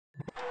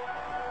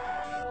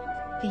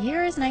The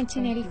year is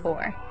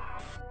 1984,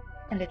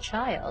 and a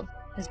child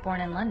is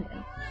born in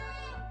London.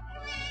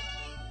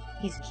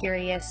 He's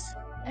curious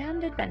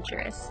and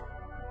adventurous,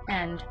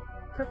 and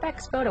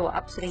perfects photo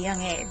ops at a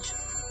young age.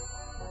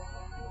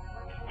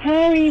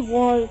 Harry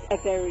was a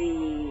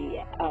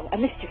very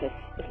mischievous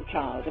little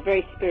child, a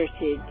very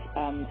spirited,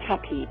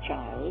 happy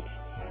child.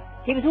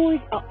 He was always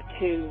up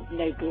to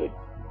no good.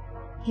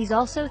 He's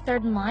also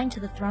third in line to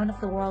the throne of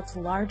the world's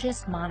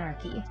largest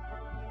monarchy,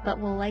 but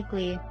will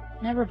likely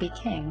never be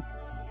king.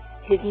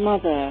 His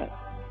mother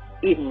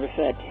even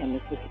referred to him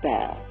as the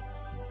spare.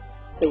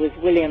 There was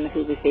William,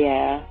 who was the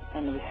heir,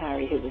 and there was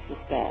Harry, who was the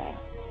spare,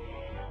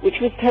 which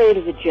was told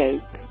as a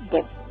joke,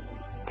 but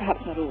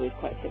perhaps not always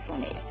quite so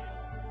funny.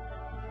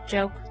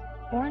 Joke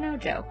or no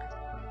joke,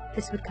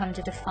 this would come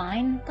to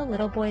define the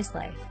little boy's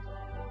life.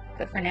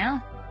 But for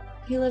now,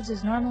 he lives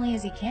as normally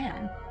as he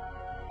can,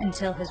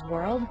 until his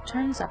world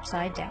turns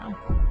upside down.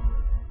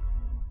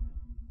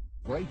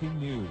 Breaking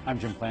news. I'm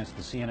Jim Clancy,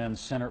 the CNN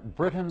Center.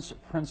 Britain's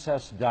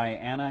Princess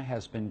Diana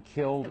has been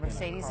killed. The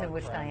Mercedes in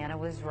which Diana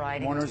was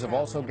riding. Mourners have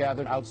also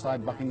gathered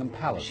outside Buckingham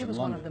Palace. She was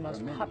one of the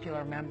most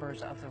popular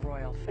members of the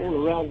royal family.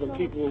 All around them,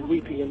 people were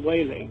weeping and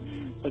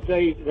wailing, but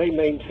they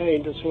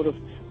maintained a sort of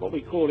what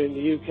we call in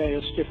the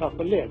UK a stiff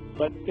upper lip,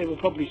 but they were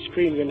probably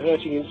screaming and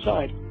hurting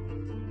inside.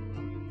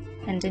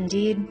 And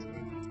indeed,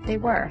 they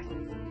were.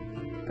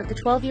 But the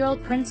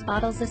 12-year-old prince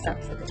bottles this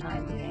up for the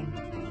time being.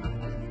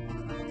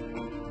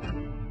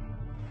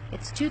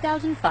 It's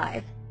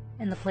 2005,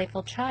 and the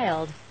playful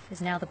child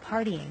is now the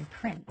partying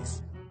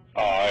prince.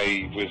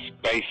 I was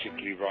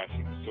basically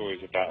writing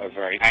stories about a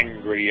very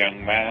angry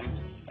young man,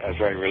 a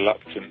very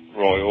reluctant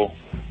royal.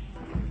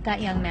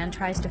 That young man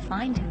tries to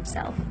find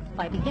himself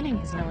by beginning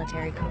his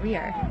military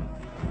career,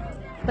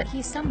 but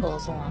he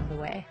stumbles along the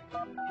way.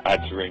 I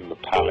had to ring the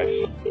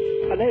palace.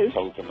 Hello?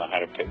 Told them I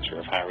had a picture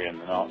of Harry in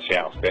the Nazi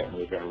outfit and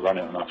we were going to run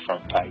it on our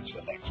front page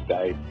the next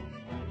day.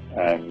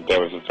 And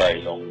there was a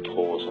very long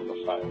pause on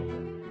the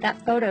phone.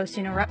 That photo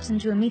soon erupts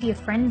into a media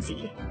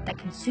frenzy that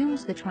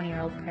consumes the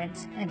 20-year-old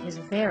prince and his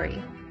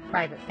very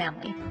private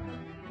family.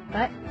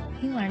 But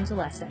he learns a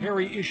lesson.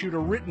 Harry issued a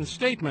written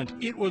statement.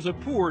 It was a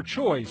poor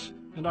choice,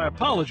 and I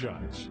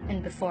apologize.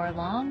 And before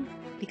long,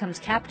 becomes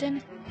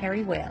Captain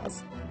Harry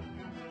Wales.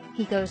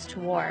 He goes to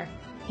war.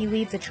 He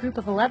leads a troop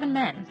of 11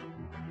 men.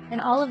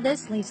 And all of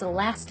this leaves a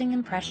lasting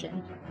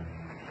impression.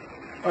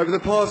 Over the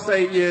past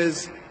 8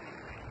 years,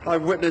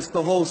 I've witnessed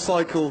the whole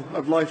cycle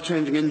of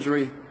life-changing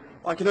injury.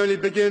 I can only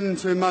begin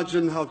to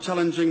imagine how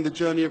challenging the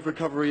journey of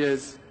recovery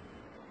is.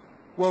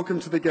 Welcome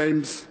to the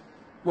Games.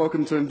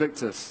 Welcome to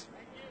Invictus.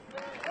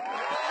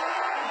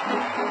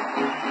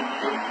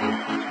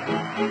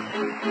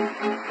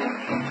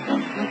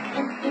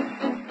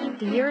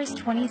 The year is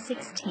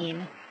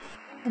 2016,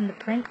 and the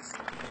prince,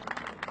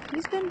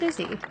 he's been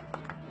busy.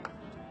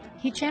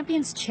 He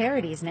champions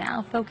charities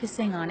now,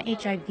 focusing on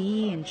HIV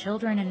and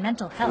children and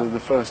mental health. The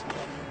first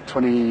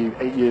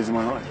 28 years of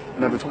my life, I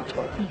never talked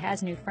about it. He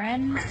has new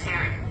friends.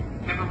 Harry,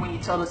 remember when you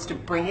told us to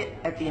bring it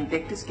at the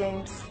Invictus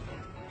Games?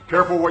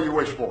 Careful what you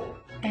wish for.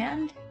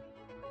 And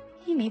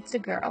he meets a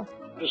girl.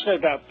 There's no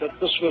doubt that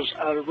this was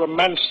a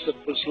romance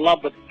that was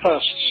love at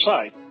first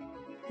sight.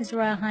 His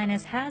Royal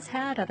Highness has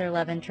had other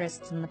love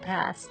interests in the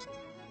past,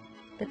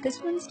 but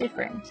this one's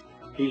different.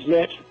 He's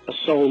met a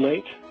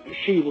soulmate.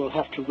 She will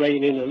have to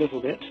rein in a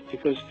little bit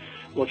because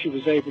what she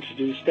was able to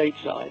do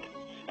stateside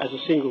as a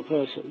single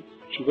person,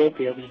 she won't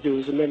be able to do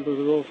as a member of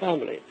the royal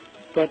family.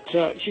 But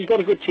she's got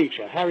a good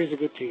teacher. Harry's a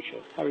good teacher.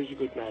 Harry's a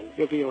good man.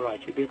 He'll be all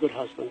right. He'll be a good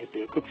husband. He'll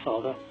be a good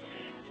father.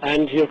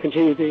 And he'll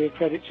continue being a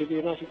credit to the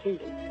United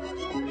Kingdom.